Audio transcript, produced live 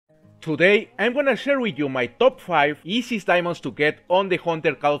Today I'm gonna share with you my top 5 easiest diamonds to get on the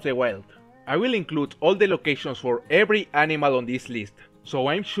Hunter Call of the Wild. I will include all the locations for every animal on this list, so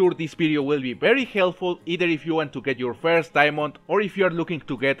I'm sure this video will be very helpful either if you want to get your first diamond or if you are looking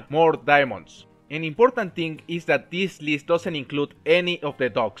to get more diamonds. An important thing is that this list doesn't include any of the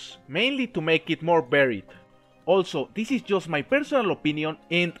dogs, mainly to make it more varied. Also, this is just my personal opinion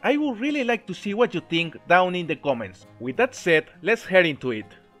and I would really like to see what you think down in the comments. With that said, let's head into it.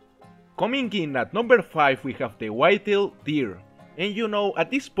 Coming in at number 5 we have the whitetail deer. And you know, at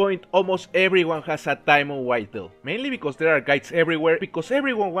this point almost everyone has a diamond whitetail, mainly because there are guides everywhere, because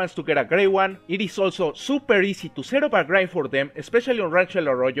everyone wants to get a grey one. It is also super easy to set up a grind for them, especially on Rancho El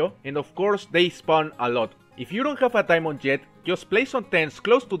Arroyo, and of course they spawn a lot. If you don't have a diamond yet, just place some tents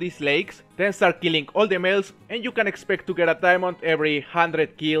close to these lakes, then start killing all the males and you can expect to get a diamond every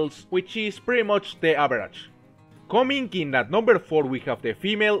 100 kills, which is pretty much the average. Coming in at number 4 we have the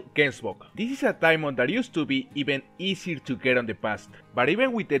female Gensbok. This is a diamond that used to be even easier to get in the past, but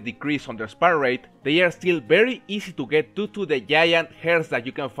even with the decrease on their spawn rate, they are still very easy to get due to the giant hairs that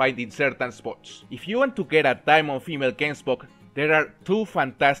you can find in certain spots. If you want to get a diamond female Gensbok, there are two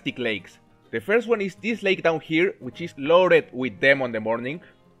fantastic lakes. The first one is this lake down here, which is loaded with them on the morning,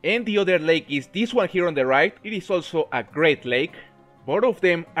 and the other lake is this one here on the right. It is also a great lake. Both of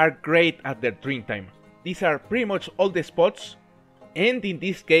them are great at their drink time. These are pretty much all the spots, and in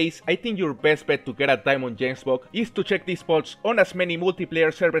this case I think your best bet to get a diamond Gensbok is to check these spots on as many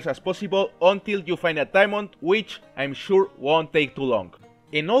multiplayer servers as possible until you find a diamond, which I'm sure won't take too long.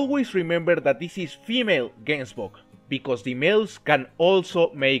 And always remember that this is female Gensbok, because the males can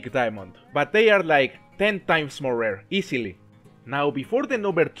also make diamond, but they are like 10 times more rare, easily. Now before the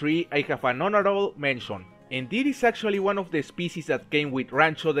number 3 I have an honorable mention. And this is actually one of the species that came with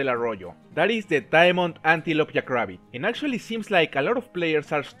Rancho del Arroyo. That is the diamond antelope jackrabbit. And actually seems like a lot of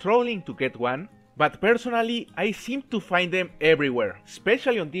players are struggling to get one, but personally I seem to find them everywhere,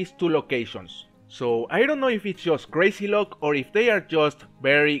 especially on these two locations. So I don't know if it's just crazy luck or if they are just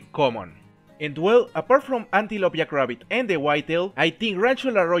very common. And well, apart from antelope jackrabbit and the whitetail, I think Rancho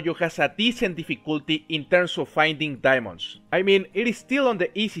El Arroyo has a decent difficulty in terms of finding diamonds. I mean, it is still on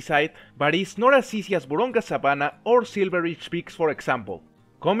the easy side, but it's not as easy as Buronga Savannah or Silver Ridge Peaks for example.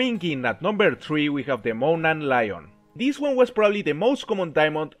 Coming in at number 3 we have the Monan Lion. This one was probably the most common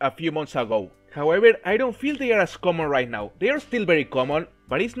diamond a few months ago. However, I don't feel they are as common right now. They are still very common,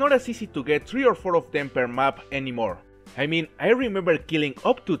 but it's not as easy to get 3 or 4 of them per map anymore. I mean, I remember killing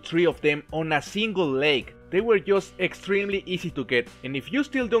up to 3 of them on a single lake. They were just extremely easy to get, and if you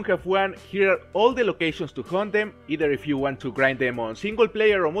still don't have one, here are all the locations to hunt them, either if you want to grind them on single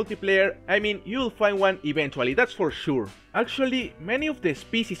player or multiplayer. I mean, you'll find one eventually, that's for sure. Actually, many of the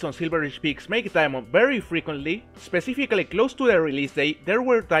species on Silver Ridge Peaks make diamond very frequently. Specifically close to the release date, there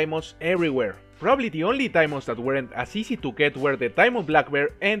were diamonds everywhere. Probably the only diamonds that weren't as easy to get were the diamond black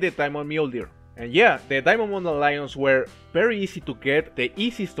bear and the diamond mule deer. And yeah, the diamond mountain lions were very easy to get, the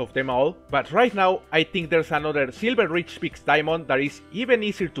easiest of them all, but right now I think there's another Silver Ridge Peaks diamond that is even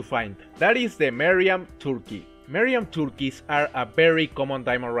easier to find. That is the Merriam Turkey. Merriam Turkeys are a very common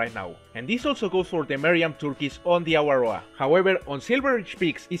diamond right now, and this also goes for the Merriam Turkeys on the Awaroa. However, on Silver Ridge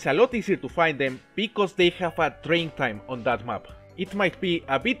Peaks it's a lot easier to find them because they have a drink time on that map. It might be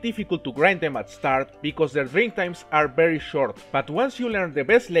a bit difficult to grind them at start because their drink times are very short, but once you learn the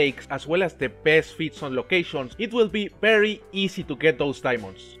best lakes as well as the best feeds on locations, it will be very easy to get those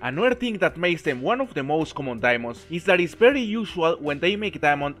diamonds. Another thing that makes them one of the most common diamonds is that it's very usual when they make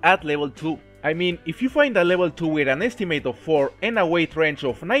diamond at level 2. I mean, if you find a level 2 with an estimate of 4 and a weight range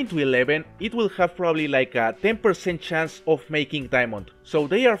of 9 to 11, it will have probably like a 10% chance of making diamond, so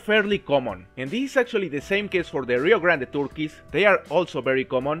they are fairly common. And this is actually the same case for the Rio Grande turkeys. They are also very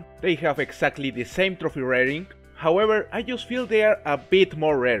common, they have exactly the same trophy rating. However, I just feel they are a bit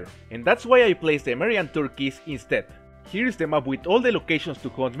more rare, and that's why I placed the Merriam Turkeys instead. Here's the map with all the locations to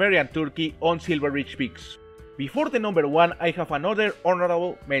hunt Merriam Turkey on Silver Ridge Peaks. Before the number 1 I have another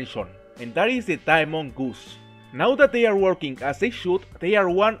honorable mention, and that is the diamond goose. Now that they are working as they should, they are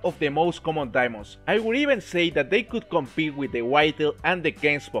one of the most common diamonds. I would even say that they could compete with the whitetail and the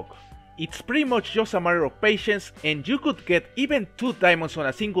Gensbok. It's pretty much just a matter of patience, and you could get even 2 diamonds on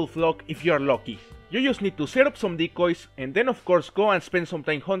a single flock if you are lucky. You just need to set up some decoys and then of course go and spend some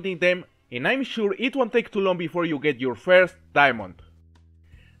time hunting them, and I'm sure it won't take too long before you get your first diamond.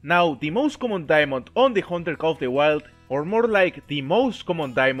 Now, the most common diamond on the Hunter Call of the Wild, or more like the most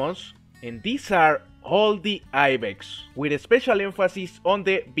common diamonds, and these are all the ibex, with a special emphasis on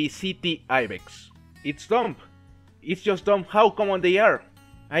the VCT ibex. It's dumb. It's just dumb how common they are.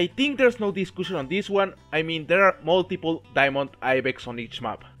 I think there's no discussion on this one. I mean, there are multiple diamond ibex on each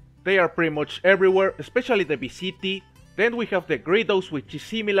map. They are pretty much everywhere, especially the VCT. Then we have the Gridos, which is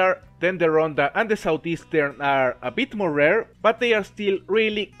similar. Then the Ronda and the Southeastern are a bit more rare, but they are still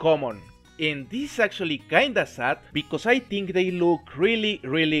really common. And this is actually kinda sad, because I think they look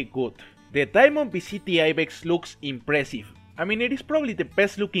really good. The Diamond VCT Ibex looks impressive. I mean, it is probably the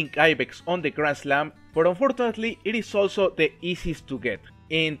best looking Ibex on the Grand Slam, but unfortunately it is also the easiest to get.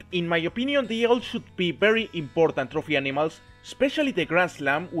 And in my opinion, they all should be very important trophy animals, especially the Grand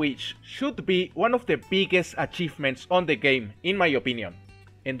Slam, which should be one of the biggest achievements on the game, in my opinion.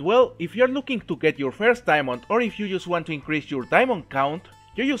 And well, if you're looking to get your first diamond, or if you just want to increase your diamond count,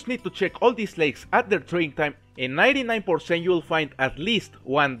 you just need to check all these lakes at their trading time, and 99% you will find at least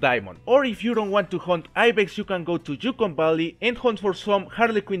one diamond. Or if you don't want to hunt Ibex, you can go to Yukon Valley and hunt for some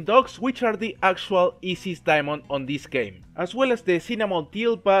Harlequin dogs, which are the actual easiest diamond on this game, as well as the cinnamon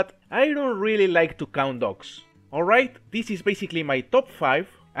teal, but I don't really like to count dogs. Alright, this is basically my top 5.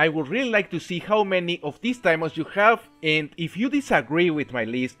 I would really like to see how many of these diamonds you have, and if you disagree with my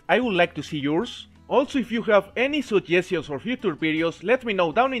list, I would like to see yours. Also, if you have any suggestions for future videos, let me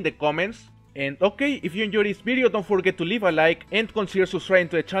know down in the comments. And okay, if you enjoyed this video, don't forget to leave a like and consider subscribing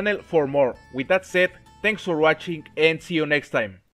to the channel for more. With that said, thanks for watching and see you next time.